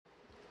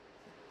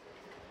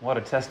What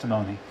a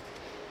testimony.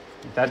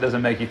 If that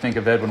doesn't make you think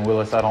of Edwin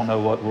Willis, I don't know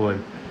what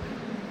would.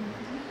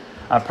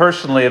 I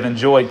personally have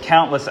enjoyed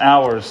countless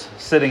hours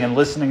sitting and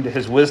listening to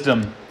his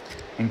wisdom,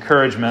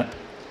 encouragement,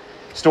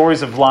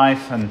 stories of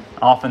life, and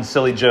often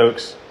silly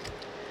jokes.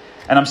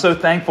 And I'm so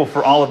thankful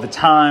for all of the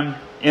time,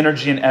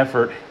 energy, and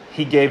effort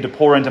he gave to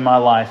pour into my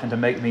life and to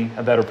make me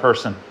a better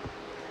person.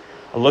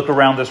 A look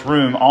around this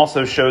room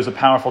also shows a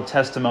powerful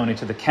testimony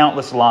to the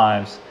countless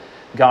lives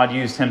God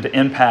used him to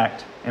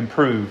impact,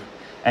 improve,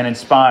 and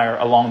inspire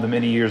along the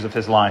many years of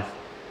his life.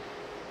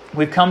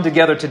 We've come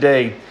together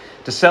today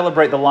to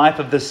celebrate the life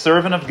of this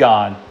servant of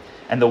God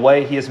and the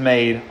way he has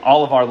made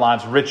all of our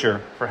lives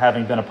richer for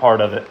having been a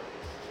part of it.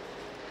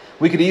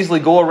 We could easily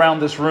go around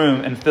this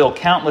room and fill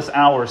countless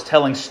hours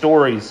telling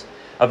stories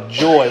of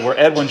joy where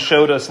Edwin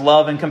showed us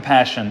love and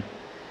compassion,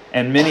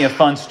 and many a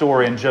fun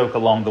story and joke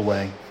along the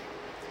way.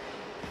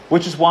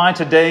 Which is why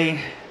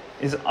today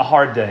is a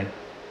hard day.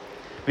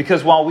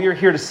 Because while we are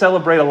here to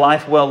celebrate a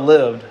life well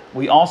lived,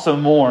 we also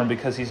mourn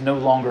because he's no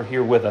longer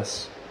here with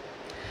us.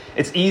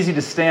 It's easy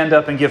to stand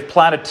up and give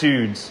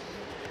platitudes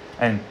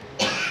and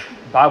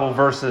Bible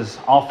verses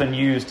often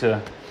used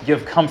to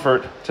give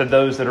comfort to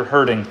those that are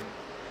hurting.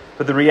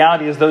 But the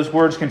reality is those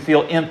words can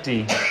feel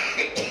empty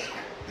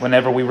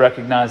whenever we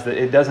recognize that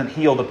it doesn't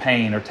heal the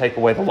pain or take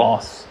away the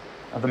loss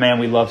of the man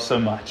we love so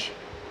much.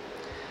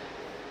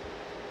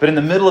 But in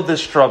the middle of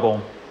this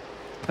struggle,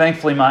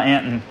 thankfully my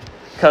aunt and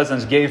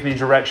cousins gave me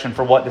direction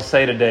for what to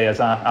say today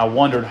as I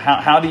wondered,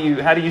 how do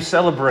you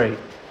celebrate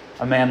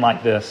a man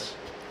like this?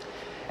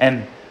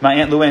 And my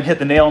Aunt Luann hit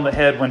the nail on the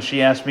head when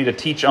she asked me to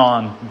teach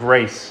on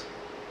grace.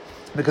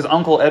 Because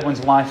Uncle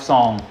Edwin's life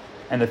song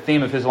and the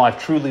theme of his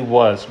life truly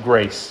was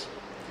grace.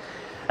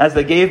 As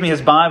they gave me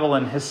his Bible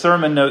and his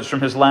sermon notes from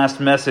his last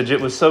message,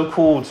 it was so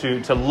cool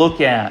to look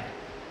at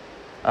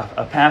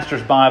a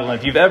pastor's Bible. And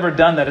if you've ever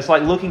done that, it's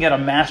like looking at a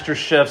master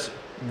chef's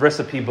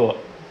recipe book.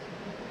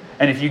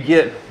 And if you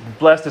get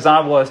blessed as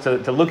I was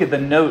to look at the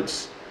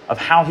notes of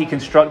how he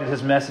constructed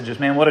his messages,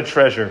 man, what a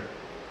treasure.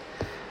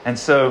 And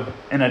so,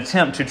 in an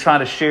attempt to try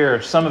to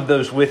share some of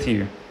those with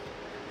you,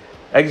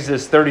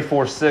 Exodus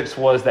 34:6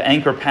 was the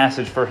anchor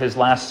passage for his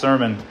last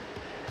sermon.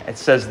 It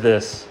says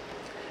this: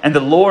 "And the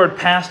Lord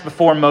passed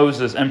before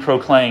Moses and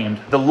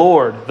proclaimed, the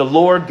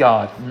Lord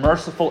God,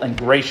 merciful and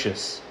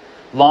gracious,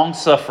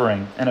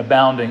 long-suffering and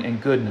abounding in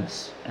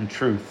goodness and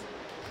truth."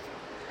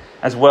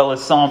 As well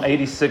as Psalm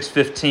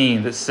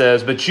 86:15 that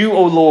says, "But you,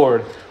 O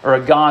Lord, are a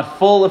God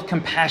full of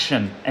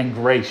compassion and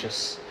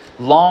gracious,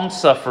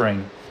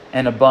 long-suffering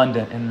and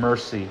abundant in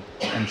mercy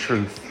and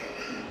truth."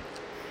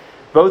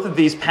 Both of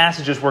these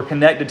passages were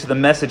connected to the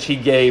message he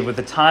gave with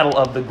the title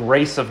of the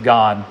grace of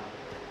God.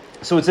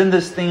 So it's in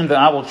this theme that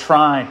I will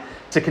try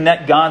to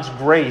connect God's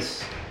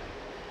grace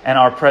and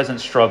our present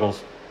struggles.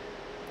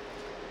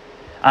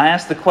 I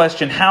asked the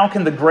question, how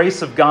can the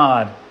grace of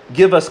God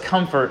give us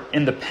comfort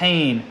in the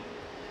pain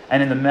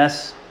and in the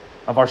mess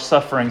of our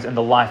sufferings and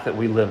the life that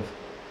we live?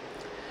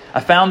 I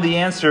found the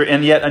answer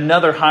in yet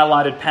another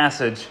highlighted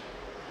passage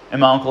in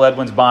my Uncle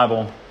Edwin's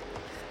Bible.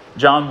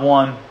 John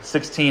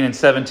 1:16 and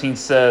 17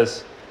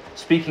 says,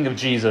 speaking of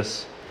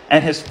Jesus,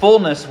 "And his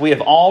fullness we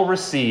have all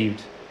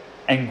received,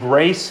 and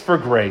grace for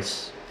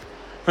grace.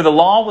 For the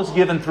law was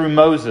given through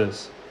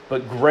Moses,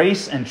 but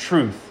grace and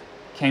truth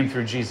came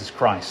through Jesus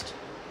Christ."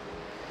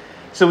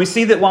 So we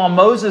see that while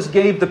Moses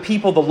gave the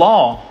people the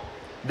law,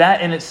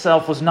 that in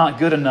itself was not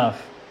good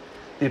enough.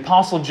 The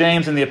Apostle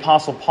James and the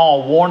Apostle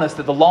Paul warn us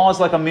that the law is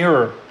like a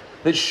mirror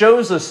that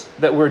shows us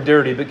that we're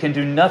dirty, but can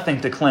do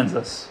nothing to cleanse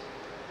us.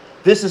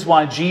 This is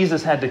why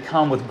Jesus had to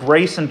come with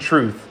grace and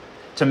truth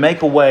to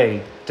make a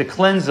way to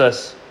cleanse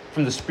us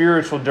from the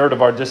spiritual dirt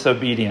of our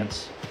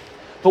disobedience.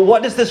 But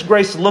what does this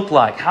grace look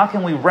like? How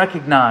can we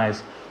recognize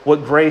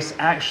what grace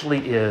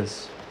actually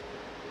is?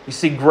 You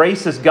see,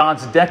 grace is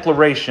God's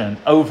declaration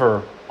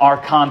over our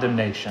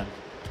condemnation.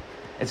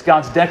 It's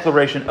God's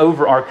declaration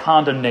over our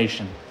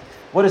condemnation.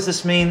 What does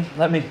this mean?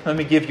 Let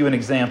me give you an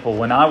example.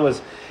 When I was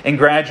in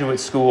graduate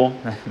school,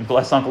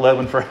 bless Uncle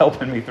Edwin for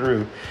helping me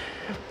through,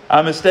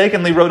 I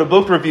mistakenly wrote a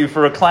book review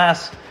for a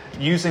class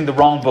using the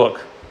wrong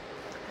book.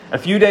 A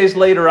few days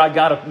later, I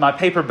got my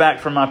paper back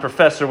from my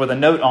professor with a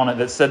note on it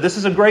that said, "This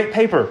is a great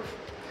paper,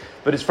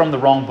 but it's from the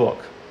wrong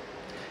book."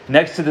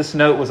 Next to this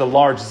note was a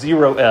large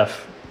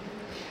 0F.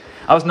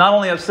 I was not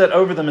only upset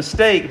over the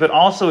mistake, but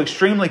also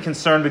extremely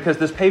concerned because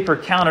this paper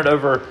counted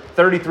over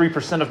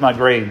 33% of my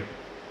grade.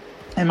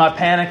 In my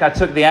panic, I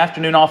took the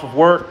afternoon off of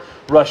work,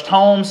 rushed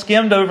home,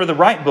 skimmed over the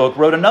right book,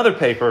 wrote another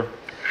paper,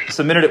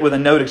 submitted it with a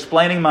note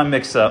explaining my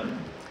mix-up.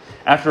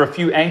 After a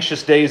few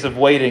anxious days of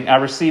waiting, I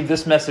received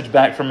this message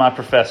back from my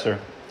professor.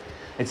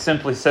 It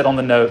simply said on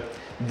the note,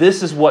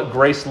 "This is what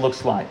grace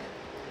looks like.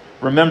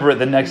 Remember it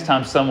the next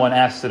time someone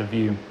asks it of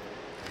you."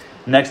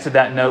 Next to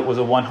that note was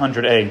a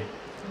 100A.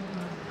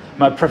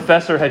 My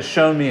professor had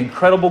shown me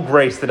incredible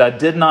grace that I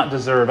did not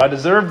deserve. I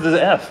deserved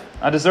the F.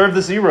 I deserved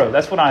the 0.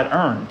 That's what I had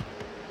earned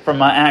from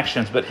my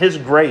actions. But his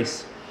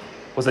grace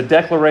was a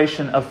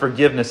declaration of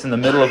forgiveness in the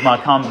middle of my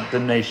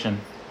condemnation.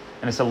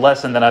 And it's a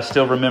lesson that I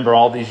still remember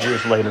all these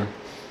years later.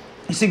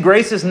 You see,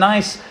 grace is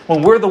nice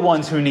when we're the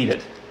ones who need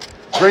it.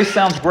 Grace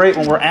sounds great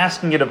when we're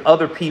asking it of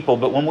other people,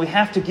 but when we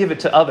have to give it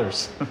to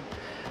others,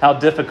 how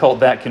difficult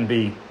that can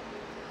be.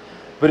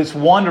 But it's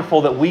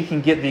wonderful that we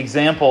can get the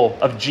example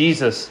of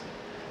Jesus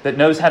that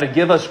knows how to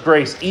give us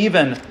grace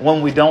even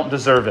when we don't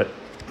deserve it.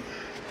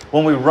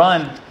 When we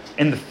run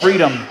in the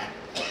freedom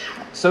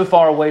so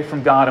far away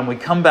from God and we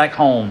come back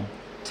home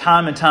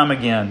time and time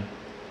again.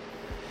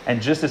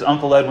 And just as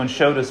Uncle Edwin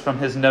showed us from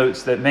his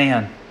notes that,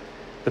 man,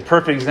 the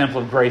perfect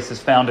example of grace is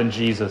found in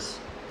Jesus.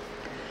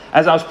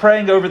 As I was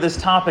praying over this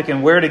topic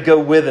and where to go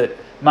with it,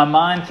 my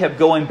mind kept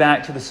going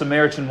back to the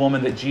Samaritan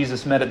woman that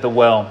Jesus met at the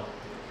well.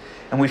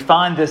 And we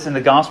find this in the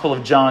Gospel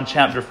of John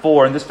chapter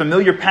 4. In this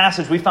familiar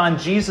passage, we find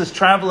Jesus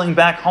traveling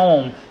back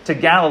home to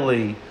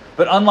Galilee.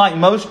 But unlike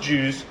most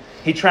Jews,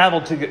 he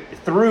traveled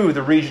through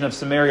the region of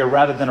Samaria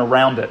rather than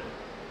around it.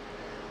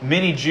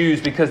 Many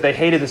Jews, because they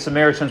hated the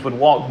Samaritans, would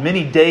walk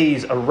many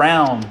days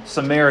around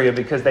Samaria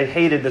because they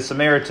hated the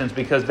Samaritans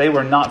because they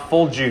were not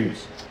full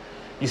Jews.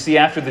 You see,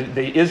 after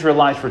the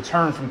Israelites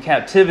returned from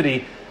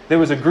captivity, there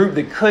was a group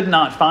that could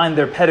not find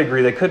their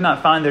pedigree. They could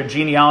not find their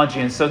genealogy,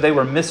 and so they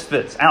were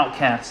misfits,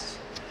 outcasts,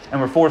 and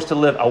were forced to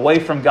live away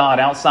from God,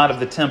 outside of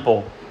the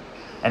temple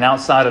and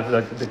outside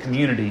of the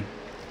community.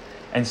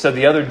 And so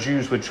the other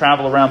Jews would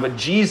travel around, but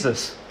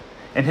Jesus,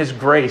 in His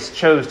grace,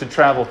 chose to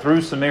travel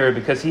through Samaria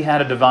because He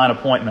had a divine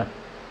appointment.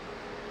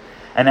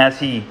 And as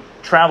He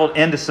traveled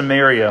into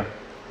Samaria,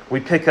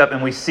 we pick up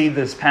and we see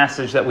this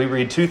passage that we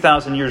read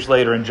 2,000 years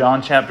later in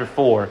John chapter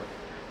 4,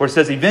 where it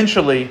says,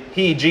 eventually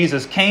He,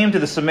 Jesus, came to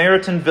the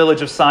Samaritan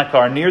village of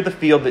Sychar, near the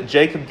field that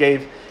Jacob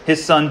gave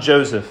his son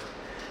Joseph.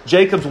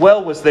 Jacob's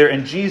well was there,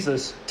 and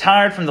Jesus,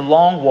 tired from the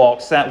long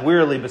walk, sat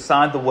wearily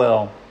beside the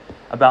well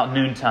about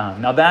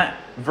noontime. Now that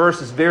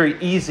verse is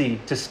very easy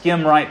to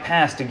skim right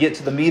past to get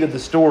to the meat of the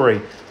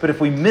story. But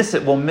if we miss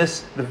it, we'll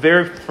miss the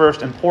very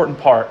first important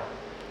part,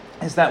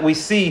 is that we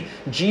see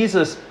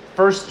Jesus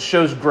first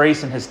shows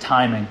grace in His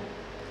timing.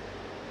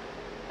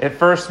 At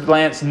first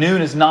glance,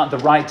 noon is not the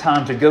right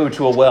time to go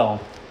to a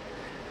well.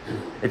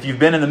 If you've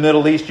been in the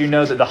Middle East, you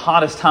know that the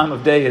hottest time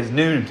of day is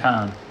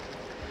noontime.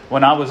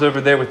 When I was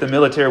over there with the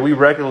military, we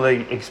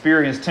regularly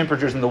experienced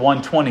temperatures in the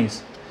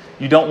 120s.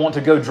 You don't want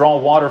to go draw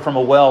water from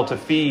a well to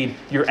feed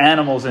your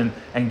animals and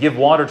give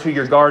water to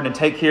your garden and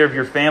take care of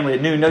your family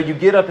at noon. No, you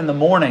get up in the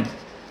morning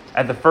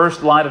at the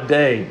first light of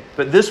day.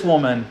 But this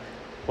woman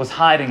was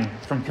hiding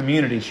from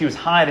community. She was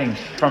hiding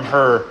from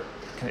her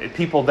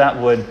people that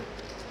would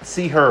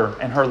see her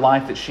and her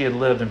life that she had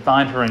lived and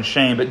find her in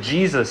shame. But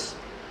Jesus,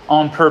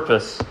 on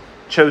purpose,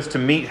 chose to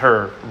meet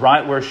her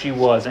right where she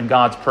was in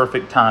God's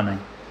perfect timing.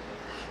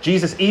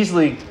 Jesus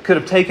easily could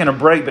have taken a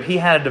break, but He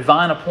had a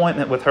divine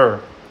appointment with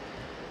her.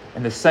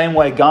 In the same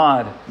way,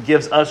 God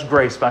gives us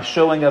grace by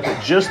showing up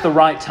at just the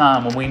right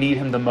time when we need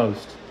Him the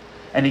most.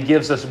 And He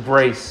gives us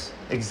grace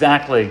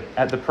exactly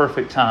at the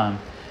perfect time.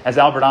 As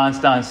Albert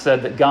Einstein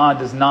said, that God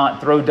does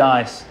not throw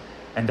dice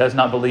and does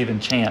not believe in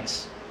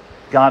chance.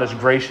 God is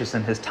gracious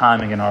in His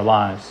timing in our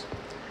lives.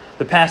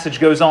 The passage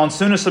goes on,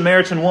 soon a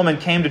Samaritan woman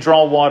came to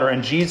draw water,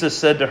 and Jesus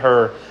said to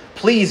her,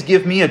 "Please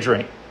give me a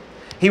drink."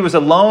 He was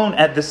alone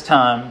at this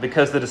time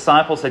because the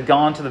disciples had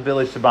gone to the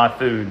village to buy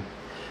food.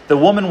 The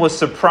woman was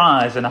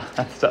surprised, and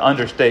that's an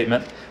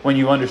understatement when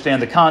you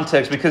understand the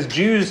context, because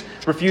Jews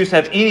refused to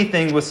have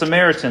anything with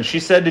Samaritans. She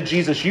said to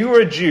Jesus, "You are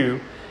a Jew,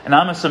 and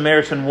I'm a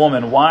Samaritan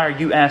woman. Why are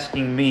you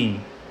asking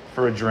me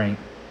for a drink?"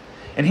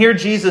 And here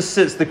Jesus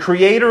sits, the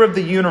creator of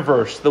the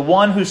universe, the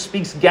one who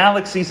speaks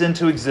galaxies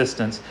into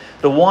existence,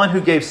 the one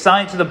who gave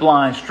sight to the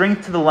blind,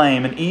 strength to the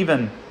lame, and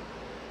even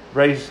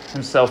raised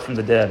Himself from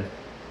the dead.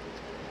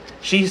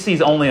 She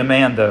sees only a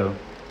man, though,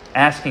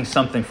 asking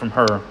something from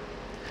her.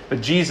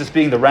 But Jesus,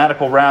 being the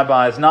radical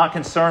rabbi, is not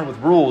concerned with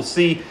rules.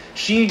 See,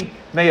 she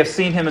may have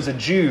seen Him as a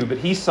Jew, but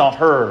He saw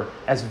her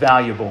as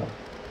valuable,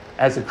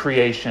 as a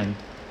creation.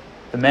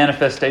 The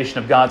manifestation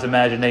of God's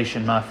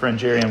imagination, my friend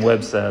Jerry and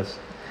Webb says.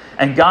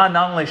 And God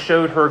not only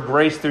showed her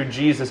grace through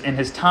Jesus in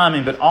His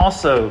timing, but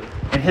also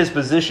in His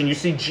position. You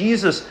see,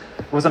 Jesus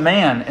was a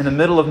man in the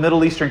middle of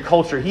Middle Eastern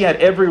culture. He had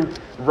every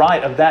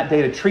right of that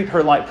day to treat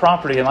her like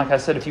property. And like I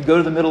said, if you go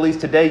to the Middle East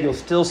today, you'll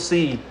still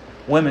see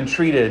women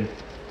treated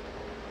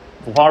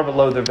far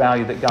below the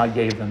value that God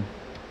gave them.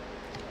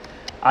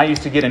 I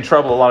used to get in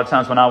trouble a lot of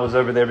times when I was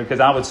over there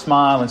because I would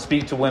smile and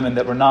speak to women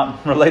that were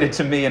not related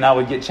to me, and I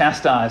would get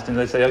chastised, and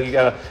they'd say,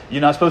 "Oh,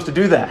 you're not supposed to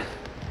do that."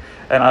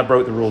 And I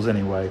broke the rules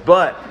anyway.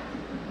 But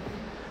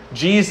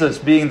Jesus,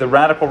 being the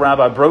radical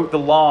rabbi, broke the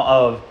law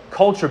of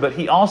culture, but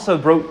He also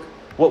broke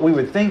what we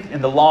would think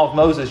in the law of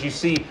Moses. You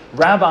see,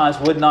 rabbis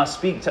would not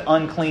speak to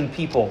unclean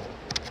people.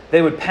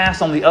 They would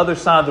pass on the other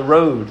side of the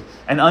road,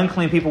 and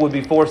unclean people would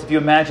be forced. If you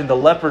imagine, the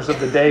lepers of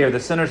the day or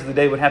the sinners of the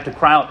day would have to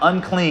cry out,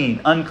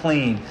 "Unclean,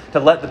 unclean," to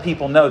let the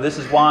people know. This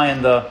is why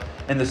in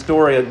the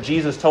story of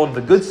Jesus told of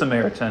the Good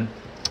Samaritan,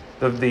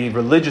 the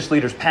religious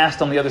leaders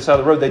passed on the other side of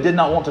the road. They did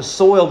not want to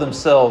soil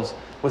themselves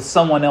with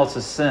someone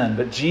else's sin,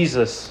 but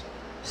Jesus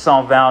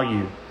saw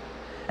value.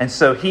 And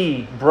so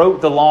he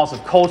broke the laws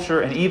of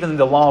culture and even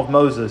the law of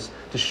Moses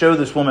to show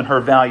this woman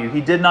her value.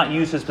 He did not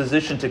use his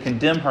position to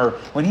condemn her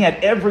when he had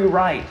every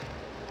right.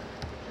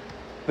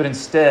 But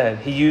instead,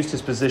 he used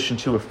his position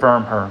to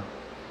affirm her.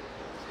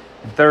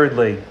 And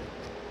thirdly,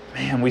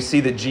 we see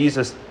that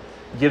Jesus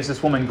gives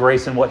this woman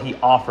grace in what he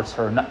offers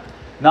her.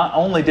 Not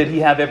only did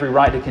he have every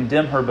right to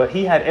condemn her, but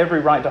he had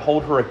every right to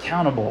hold her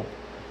accountable.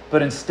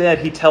 But instead,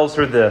 he tells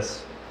her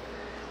this: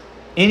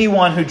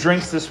 anyone who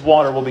drinks this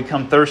water will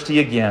become thirsty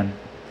again.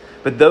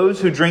 But those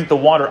who drink the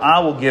water I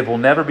will give will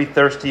never be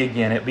thirsty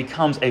again. It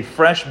becomes a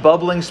fresh,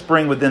 bubbling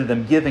spring within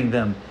them, giving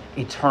them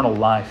eternal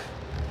life.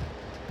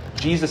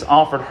 Jesus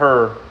offered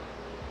her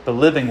the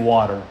living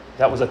water.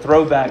 That was a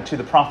throwback to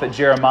the prophet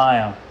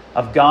Jeremiah,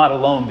 of God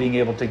alone being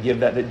able to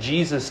give that. That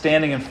Jesus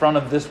standing in front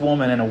of this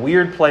woman in a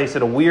weird place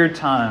at a weird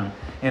time,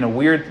 in a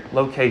weird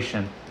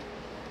location,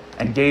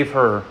 and gave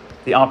her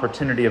the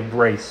opportunity of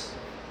grace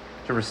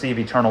to receive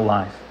eternal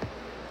life.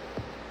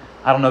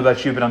 I don't know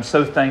about you, but I'm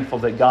so thankful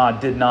that God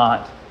did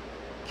not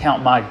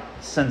count my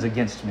sins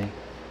against me.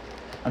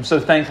 I'm so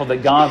thankful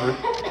that God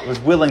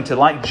was willing to,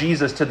 like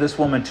Jesus to this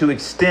woman, to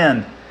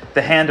extend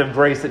the hand of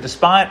grace, that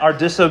despite our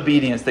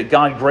disobedience, that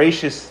God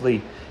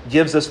graciously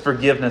gives us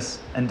forgiveness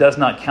and does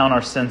not count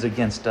our sins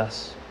against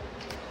us.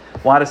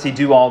 Why does he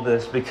do all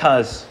this?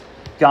 Because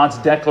God's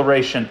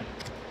declaration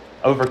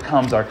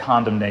overcomes our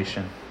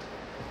condemnation.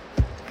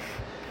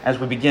 As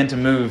we begin to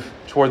move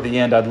toward the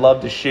end, I'd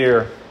love to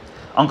share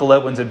Uncle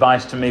Edwin's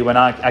advice to me when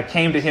I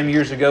came to him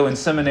years ago in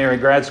seminary,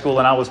 grad school,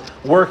 and I was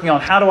working on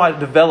how do I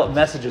develop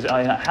messages?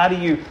 How do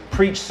you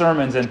preach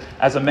sermons? And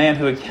as a man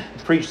who had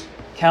preached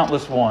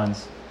countless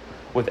ones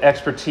with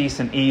expertise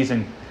and ease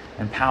and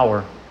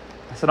power,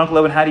 I said, Uncle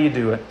Edwin, how do you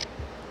do it?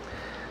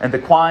 And the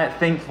quiet,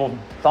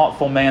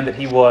 thoughtful man that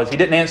he was, he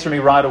didn't answer me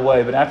right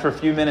away, but after a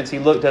few minutes he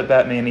looked up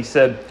at me and he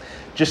said,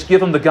 just give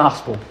them the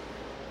gospel.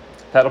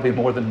 That'll be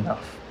more than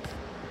enough.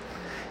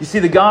 You see,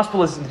 the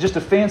gospel is just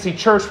a fancy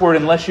church word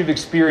unless you've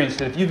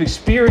experienced it. If you've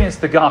experienced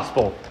the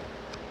gospel,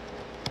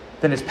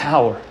 then it's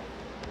power.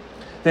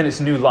 Then it's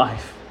new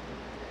life.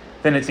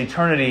 Then it's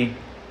eternity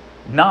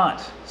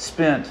not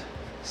spent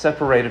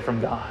separated from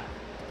God,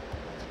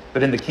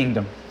 but in the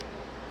kingdom.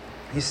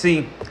 You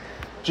see,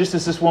 just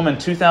as this woman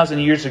 2,000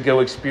 years ago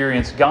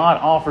experienced, God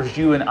offers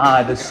you and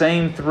I the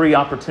same three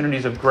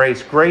opportunities of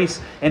grace. Grace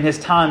in His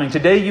timing.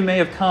 Today you may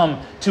have come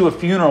to a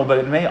funeral, but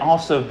it may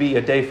also be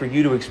a day for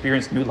you to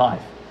experience new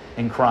life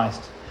in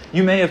Christ.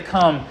 You may have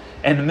come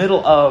in the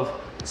middle of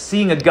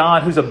seeing a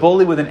God who's a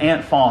bully with an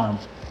ant farm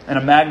and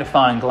a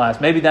magnifying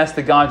glass. Maybe that's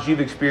the God you've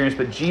experienced,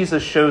 but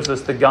Jesus shows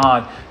us the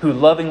God who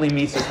lovingly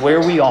meets us where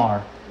we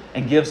are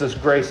and gives us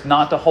grace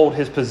not to hold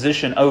His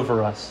position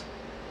over us,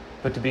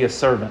 but to be a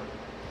servant.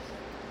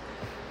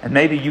 And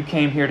maybe you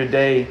came here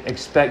today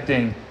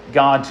expecting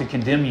God to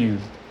condemn you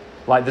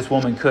like this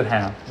woman could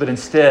have, but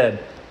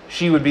instead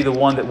she would be the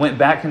one that went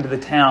back into the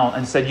town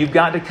and said, you've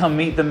got to come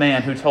meet the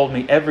man who told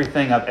me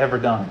everything I've ever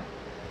done.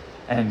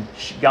 And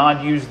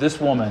God used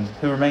this woman,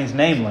 who remains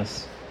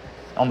nameless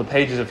on the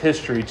pages of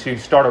history, to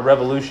start a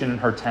revolution in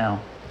her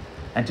town.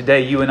 And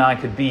today you and I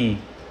could be,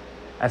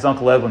 as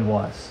Uncle Edwin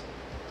was,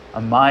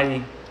 a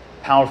mighty,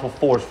 powerful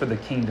force for the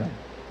kingdom,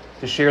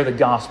 to share the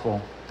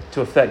gospel,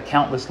 to affect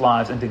countless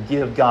lives, and to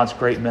give God's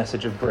great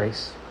message of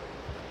grace.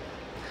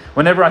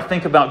 Whenever I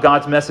think about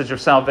God's message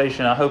of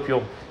salvation, I hope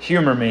you'll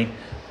humor me.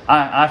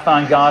 I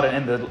find God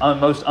in the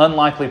most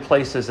unlikely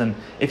places. And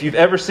if you've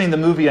ever seen the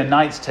movie A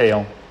Knight's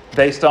Tale,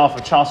 based off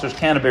of Chaucer's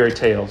Canterbury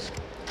Tales,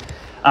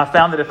 I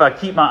found that if I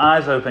keep my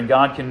eyes open,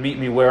 God can meet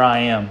me where I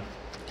am.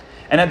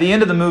 And at the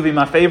end of the movie,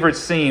 my favorite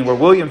scene, where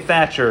William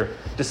Thatcher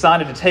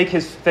decided to take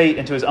his fate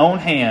into his own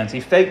hands. He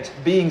faked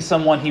being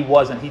someone he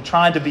wasn't. He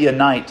tried to be a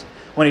knight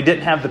when he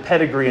didn't have the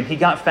pedigree, and he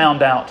got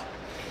found out.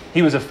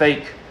 He was a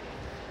fake,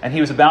 and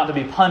he was about to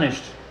be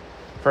punished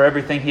for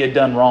everything he had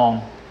done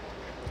wrong.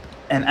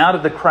 And out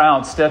of the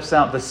crowd steps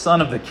out the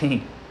son of the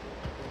king.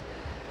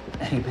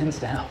 And he bends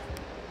down.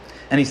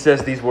 And he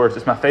says these words.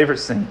 It's my favorite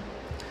scene.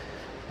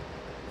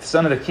 The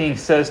son of the king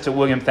says to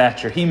William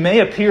Thatcher, he may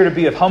appear to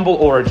be of humble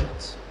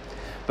origins,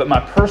 but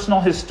my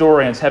personal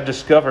historians have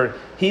discovered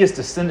he is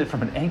descended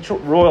from an ancient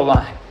royal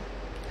line.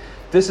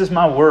 This is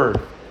my word,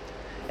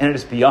 and it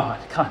is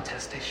beyond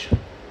contestation.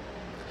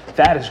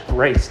 That is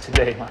grace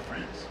today, my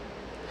friends.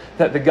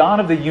 That the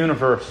God of the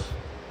universe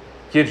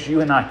gives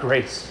you and I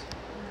grace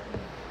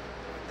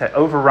that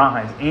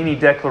overrides any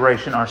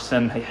declaration our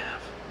sin may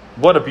have.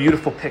 What a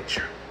beautiful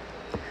picture.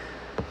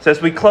 So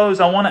as we close,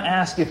 I want to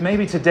ask if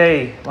maybe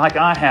today, like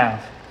I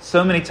have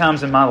so many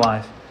times in my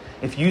life,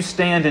 if you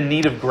stand in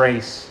need of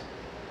grace,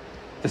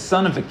 the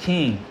Son of the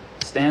King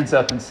stands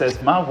up and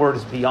says, my word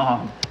is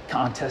beyond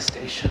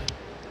contestation.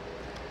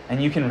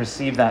 And you can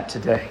receive that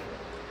today.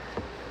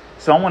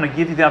 So I want to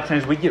give you the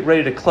opportunity as we get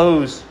ready to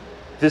close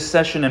this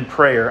session in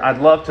prayer. I'd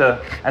love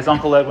to, as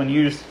Uncle Edwin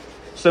used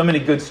so many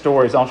good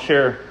stories, I'll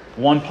share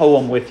one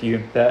poem with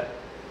you that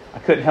I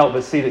couldn't help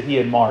but see that he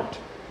had marked.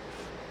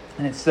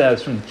 And it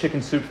says, from the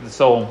Chicken Soup for the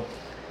Soul,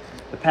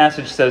 the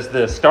passage says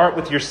this: start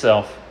with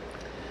yourself.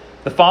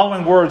 The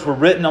following words were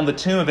written on the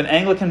tomb of an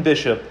Anglican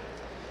bishop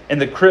in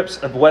the crypts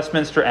of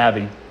Westminster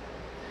Abbey.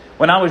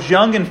 When I was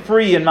young and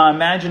free and my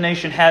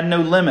imagination had no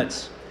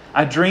limits,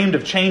 I dreamed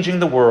of changing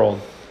the world.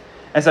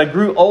 As I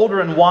grew older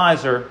and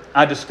wiser,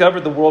 I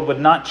discovered the world would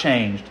not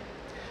change.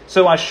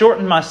 So I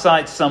shortened my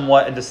sights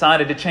somewhat and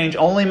decided to change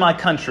only my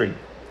country.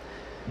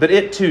 But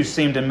it too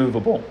seemed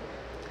immovable.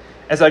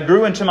 As I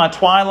grew into my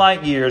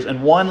twilight years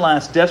in one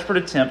last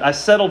desperate attempt, I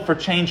settled for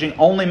changing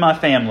only my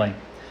family,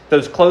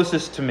 those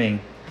closest to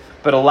me.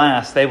 But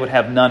alas, they would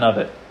have none of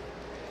it.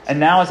 And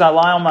now as I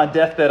lie on my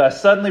deathbed, I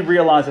suddenly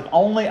realize if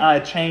only I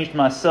had changed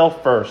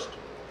myself first,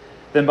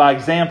 then by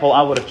example,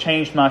 I would have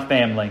changed my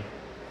family.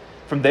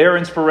 From their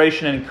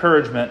inspiration and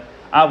encouragement,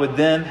 I would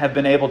then have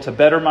been able to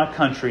better my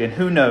country, and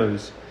who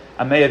knows,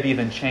 I may have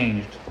even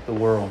changed the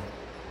world.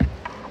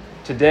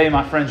 Today,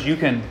 my friends, you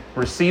can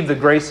receive the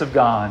grace of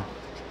God,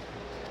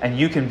 and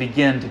you can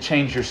begin to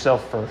change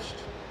yourself first.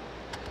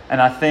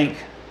 And I think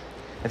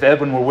if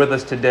Edwin were with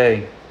us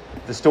today,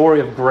 the story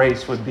of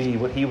grace would be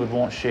what he would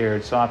want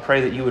shared. So I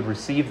pray that you would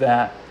receive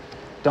that.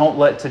 Don't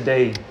let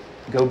today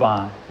go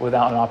by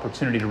without an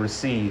opportunity to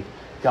receive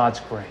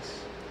God's grace.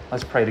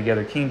 Let's pray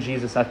together. King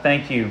Jesus, I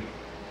thank you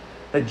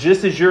that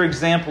just as your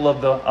example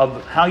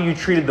of how you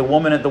treated the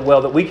woman at the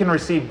well, that we can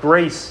receive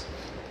grace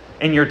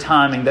in your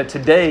timing, that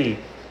today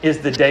is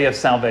the day of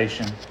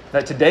salvation.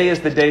 That today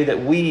is the day that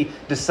we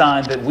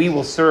decide that we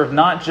will serve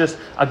not just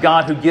a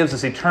God who gives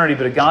us eternity,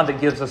 but a God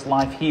that gives us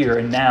life here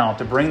and now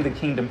to bring the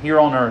kingdom here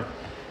on earth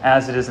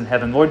as it is in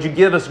heaven. Lord, you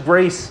give us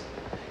grace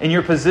in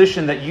your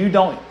position that you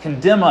don't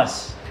condemn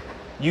us.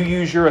 You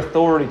use your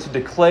authority to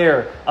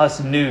declare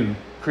us new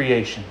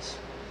creations.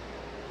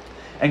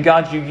 And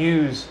God, you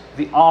use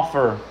the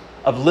offer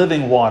of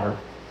living water,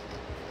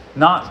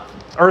 not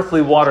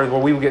earthly water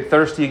where we will get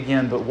thirsty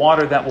again, but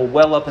water that will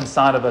well up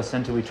inside of us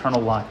into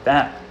eternal life.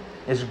 That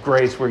is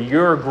grace, where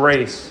your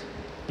grace,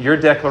 your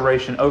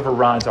declaration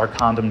overrides our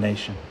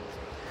condemnation.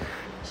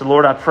 So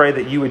Lord, I pray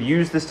that you would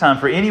use this time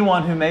for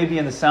anyone who may be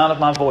in the sound of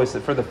my voice,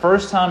 that for the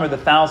first time or the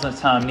 1,000th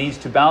time needs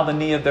to bow the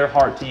knee of their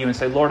heart to you and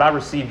say, Lord, I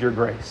received your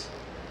grace.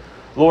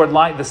 Lord,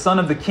 like the Son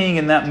of the King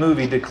in that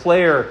movie,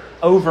 declare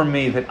over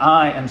me that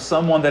I am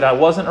someone that I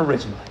wasn't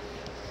originally,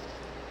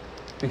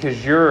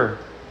 because your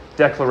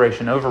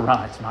declaration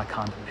overrides my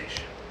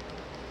condemnation.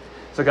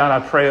 So God,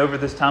 I pray over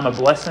this time a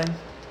blessing,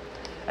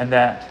 and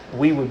that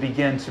we would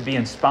begin to be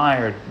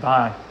inspired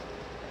by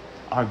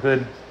our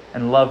good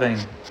and loving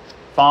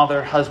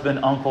father, husband,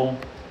 uncle,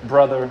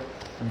 brother,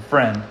 and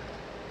friend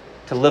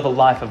to live a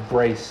life of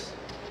grace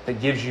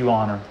that gives you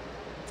honor.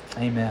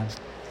 Amen.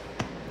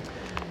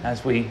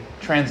 As we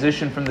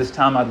transition from this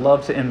time, I'd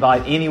love to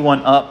invite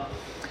anyone up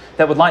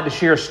that would like to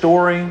share a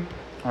story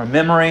or a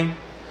memory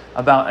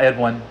about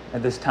Edwin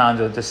at this time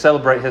to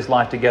celebrate his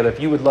life together. If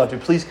you would love to,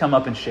 please come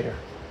up and share.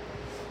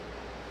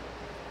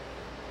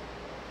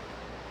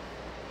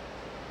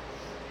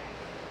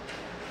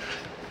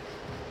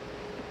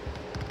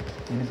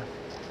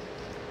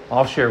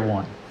 I'll share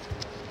one.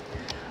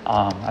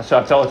 I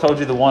told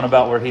you the one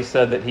about where he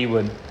said that he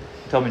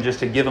told me just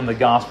to give him the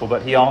gospel,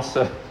 but he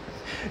also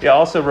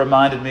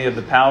reminded me of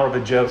the power of a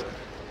joke.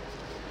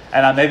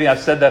 And maybe I've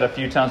said that a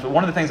few times, but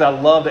one of the things I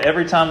loved,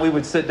 every time we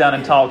would sit down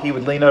and talk, he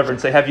would lean over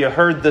and say, have you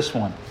heard this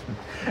one?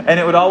 And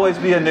it would always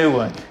be a new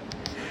one.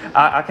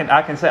 I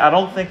can say, I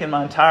don't think in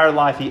my entire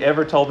life he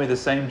ever told me the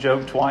same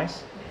joke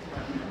twice.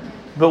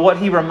 But what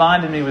he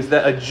reminded me was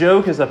that a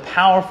joke is a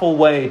powerful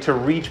way to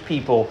reach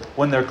people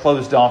when they're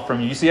closed off from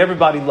you. You see,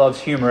 everybody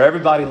loves humor.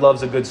 Everybody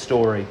loves a good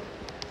story.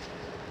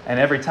 And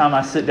every time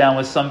I sit down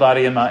with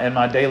somebody in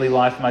my daily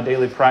life, my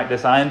daily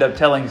practice, I end up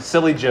telling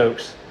silly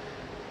jokes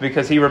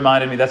because he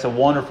reminded me that's a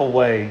wonderful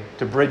way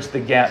to bridge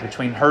the gap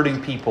between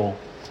hurting people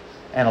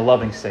and a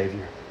loving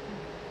Savior.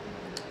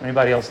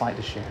 Anybody else like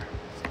to share?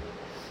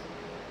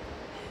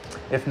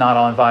 If not,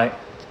 I'll invite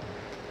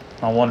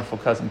my wonderful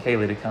cousin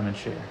Kaylee to come and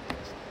share.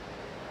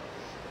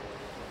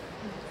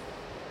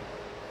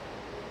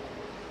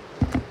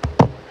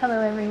 Hello,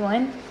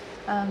 everyone.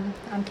 I'm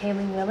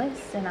Kaylee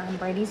Willis, and I'm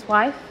Brady's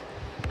wife.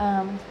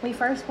 We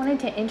first wanted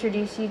to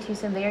introduce you to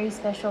some very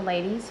special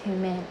ladies who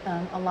meant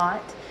a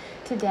lot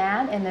to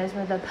Dad, and those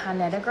were the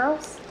Pinetta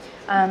girls.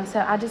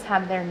 So I just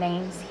have their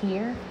names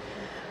here.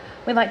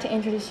 We'd like to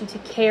introduce you to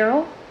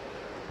Carol,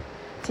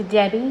 to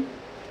Debbie,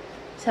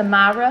 to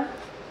Myra,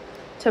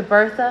 to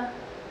Bertha,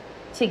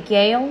 to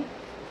Gail,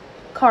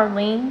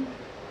 Carlene,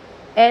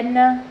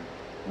 Edna,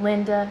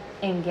 Linda,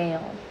 and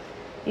Gail.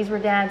 These were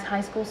Dad's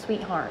high school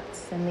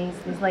sweethearts, and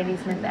these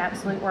ladies meant the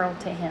absolute world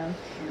to him.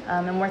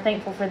 And we're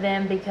thankful for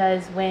them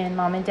because when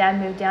Mom and Dad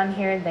moved down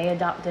here, they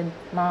adopted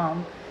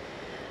Mom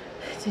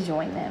to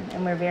join them,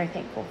 and we're very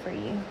thankful for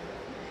you.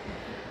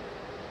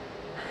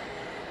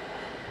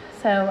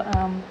 So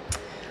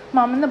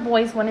Mom and the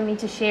boys wanted me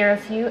to share a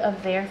few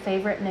of their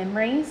favorite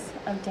memories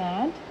of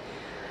Dad.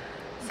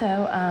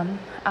 So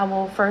I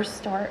will first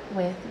start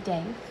with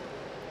Dave.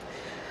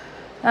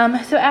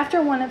 So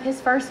after one of his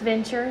first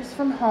ventures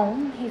from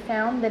home, he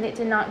found that it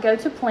did not go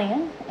to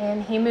plan,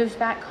 and he moved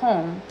back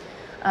home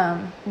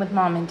with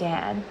Mom and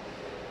Dad.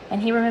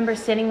 And he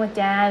remembers sitting with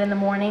Dad in the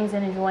mornings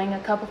and enjoying a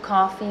cup of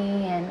coffee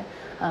and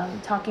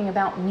talking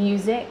about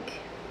music.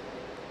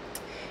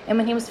 And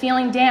when he was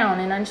feeling down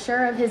and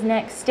unsure of his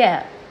next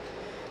step,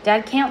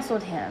 Dad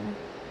counseled him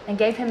and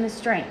gave him the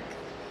strength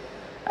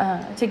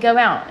to go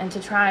out and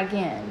to try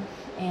again.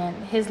 And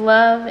his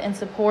love and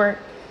support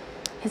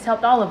has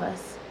helped all of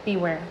us be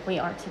where we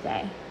are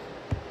today.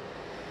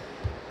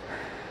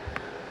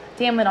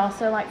 Dan would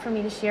also like for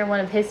me to share one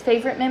of his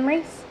favorite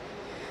memories.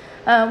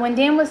 When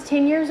Dan was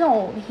 10 years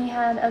old, he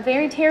had a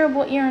very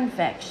terrible ear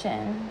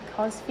infection,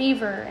 caused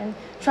fever and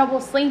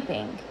trouble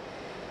sleeping.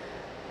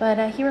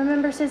 But he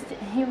remembers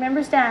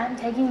Dad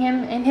taking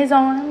him in his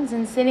arms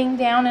and sitting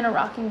down in a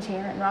rocking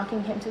chair and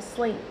rocking him to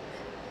sleep.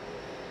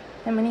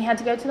 And when he had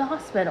to go to the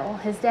hospital,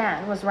 his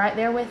dad was right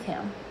there with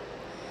him.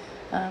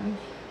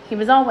 He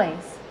was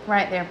always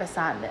right there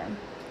beside them,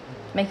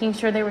 making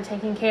sure they were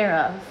taken care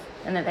of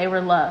and that they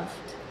were loved.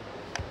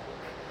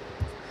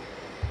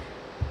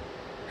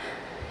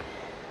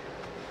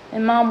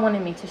 And Mom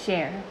wanted me to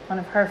share one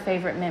of her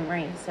favorite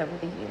memories over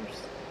the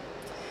years.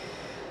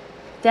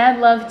 Dad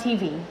loved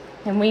TV,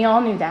 and we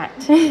all knew that.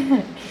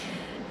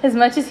 As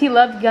much as he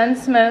loved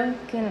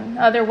Gunsmoke and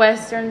other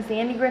westerns, the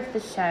Andy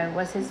Griffith Show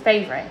was his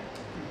favorite.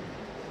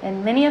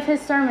 And many of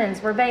his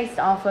sermons were based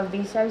off of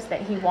these shows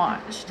that he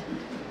watched.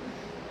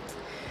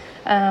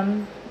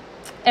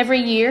 Every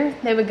year,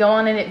 they would go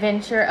on an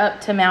adventure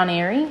up to Mount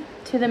Airy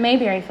to the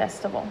Mayberry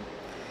Festival.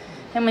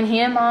 And when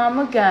he and Mom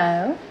would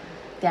go,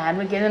 Dad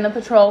would get in the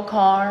patrol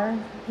car.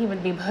 He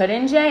would be put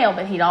in jail,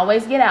 but he'd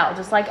always get out,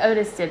 just like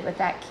Otis did with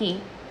that key.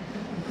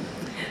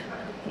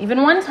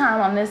 Even one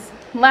time on this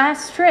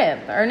last trip,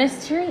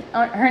 Ernest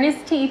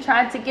T.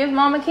 tried to give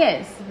Mom a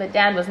kiss, but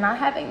Dad was not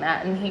having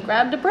that, and he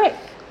grabbed a brick.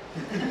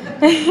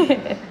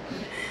 It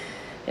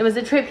was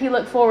a trip he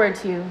looked forward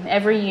to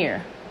every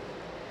year.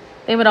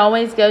 They would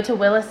always go to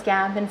Willis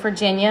Gap in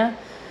Virginia,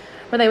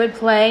 where they would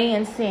play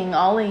and sing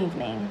all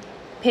evening,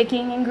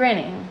 picking and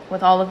grinning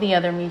with all of the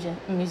other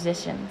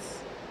musicians.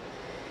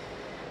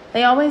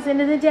 They always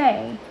ended the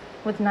day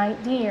with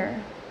Night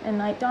Dear and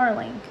Night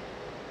Darling.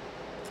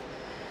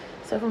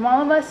 So from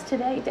all of us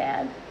today,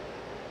 Dad,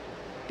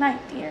 Night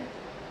Dear.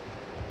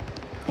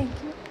 Thank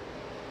you.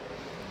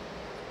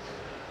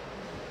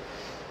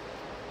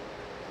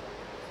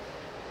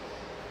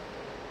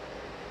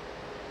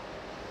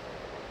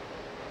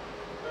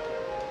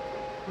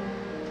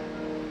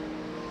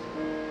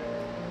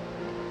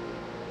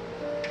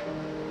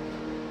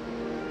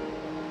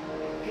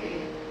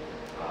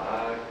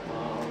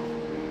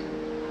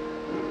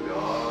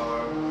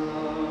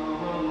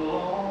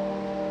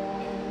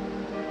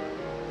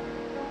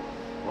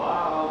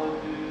 While the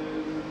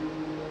dew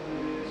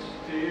is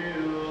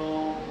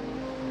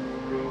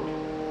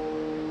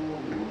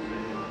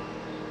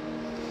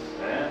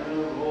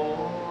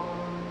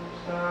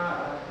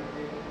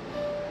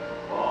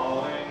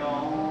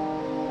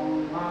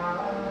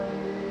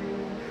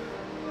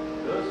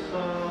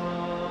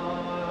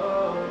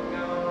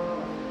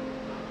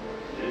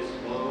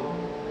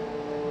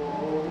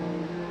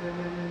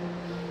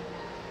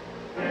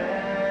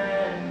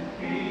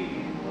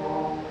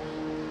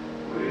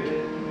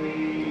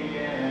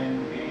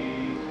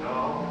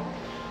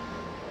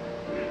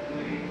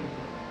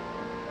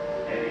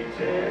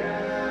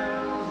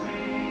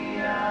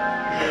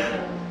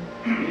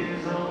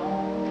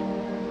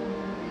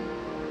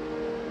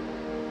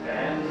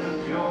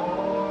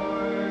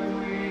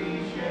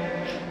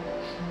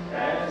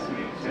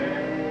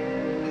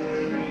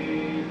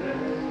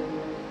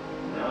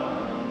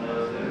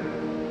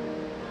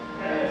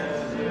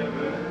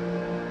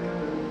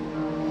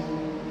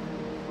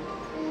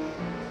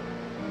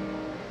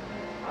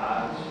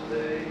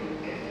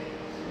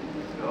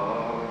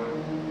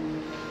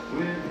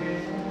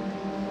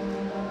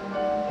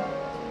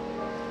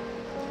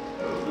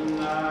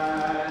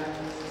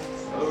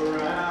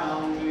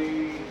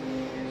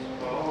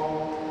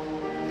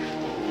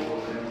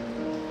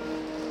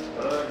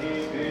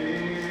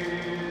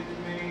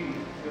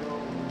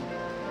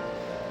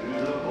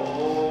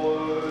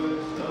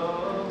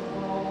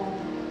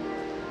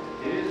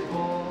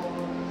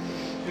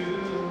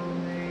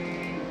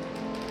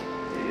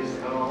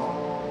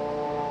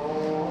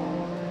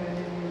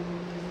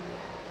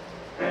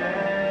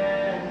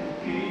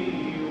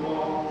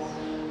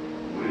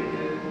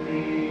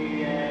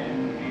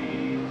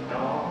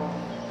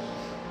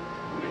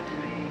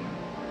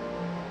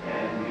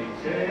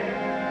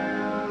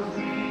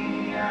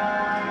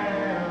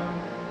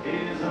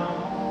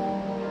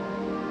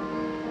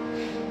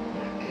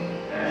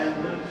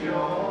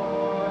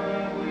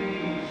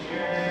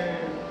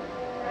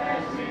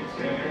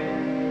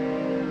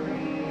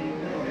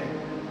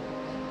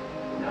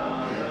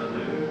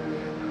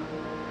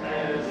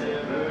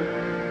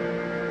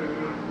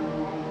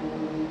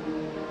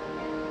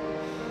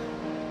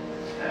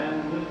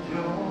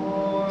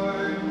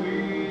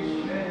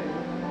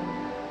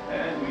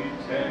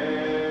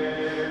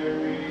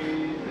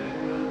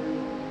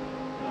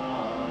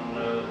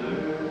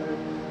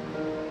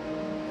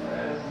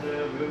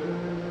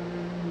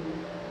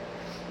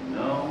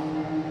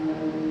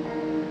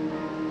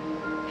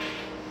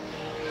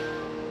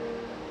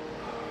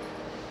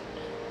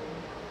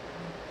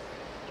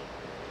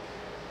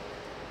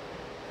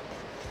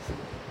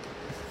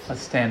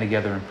Let's stand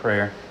together in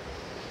prayer.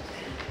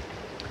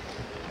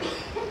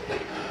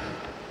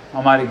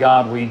 Almighty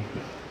God, we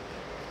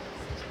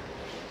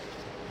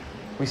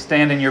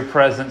stand in your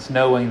presence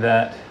knowing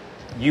that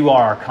you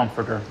are our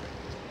comforter.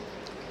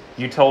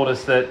 You told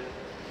us that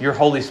your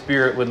Holy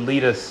Spirit would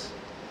lead us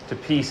to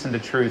peace and to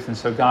truth. And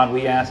so, God,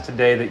 we ask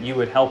today that you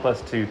would help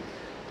us to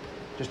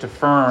just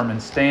affirm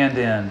and stand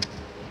in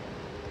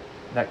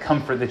that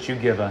comfort that you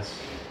give us,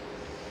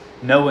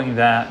 knowing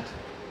that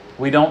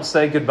we don't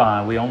say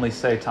goodbye, we only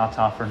say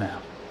ta-ta for now.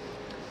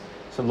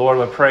 So, Lord,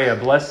 I pray a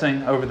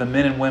blessing over the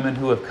men and women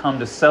who have come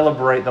to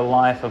celebrate the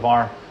life of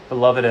our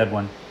beloved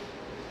Edwin.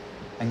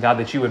 And God,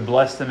 that you would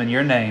bless them in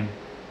your name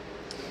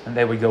and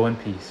they would go in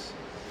peace.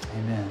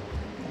 Amen.